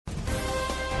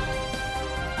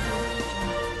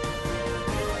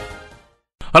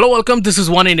Hello, welcome. This is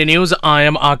One India News. I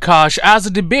am Akash. As the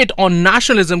debate on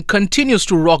nationalism continues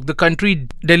to rock the country,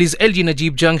 Delhi's LG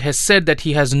Najeeb Jung has said that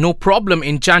he has no problem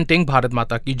in chanting Bharat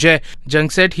Mata ki Jai. Jung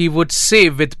said he would say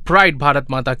with pride Bharat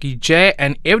Mata ki Jai,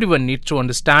 and everyone needs to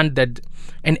understand that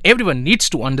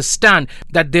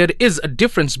there is a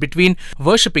difference between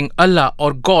worshipping Allah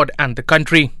or God and the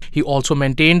country. He also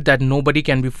maintained that nobody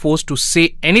can be forced to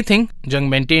say anything. Jung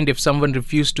maintained if someone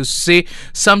refused to say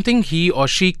something, he or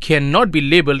she cannot be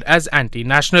labelled as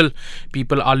anti-national.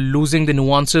 People are losing the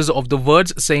nuances of the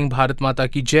words. Saying Bharat Mata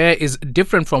ki Jai is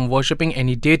different from worshipping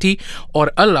any deity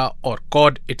or Allah or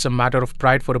God. It's a matter of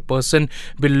pride for a person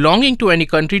belonging to any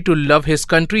country to love his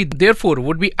country. Therefore,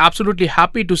 would be absolutely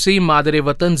happy to say Madare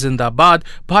Watan Zindabad,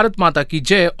 Bharat Mata ki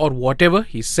Jai or whatever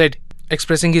he said.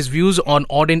 Expressing his views on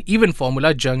odd and even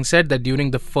formula, Jung said that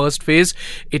during the first phase,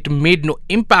 it made no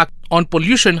impact on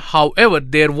pollution. However,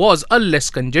 there was a less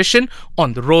congestion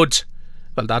on the roads.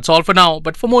 Well, that's all for now.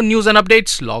 But for more news and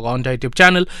updates, log on to our YouTube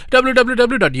channel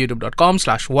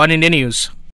www.youtube.com/oneindianews.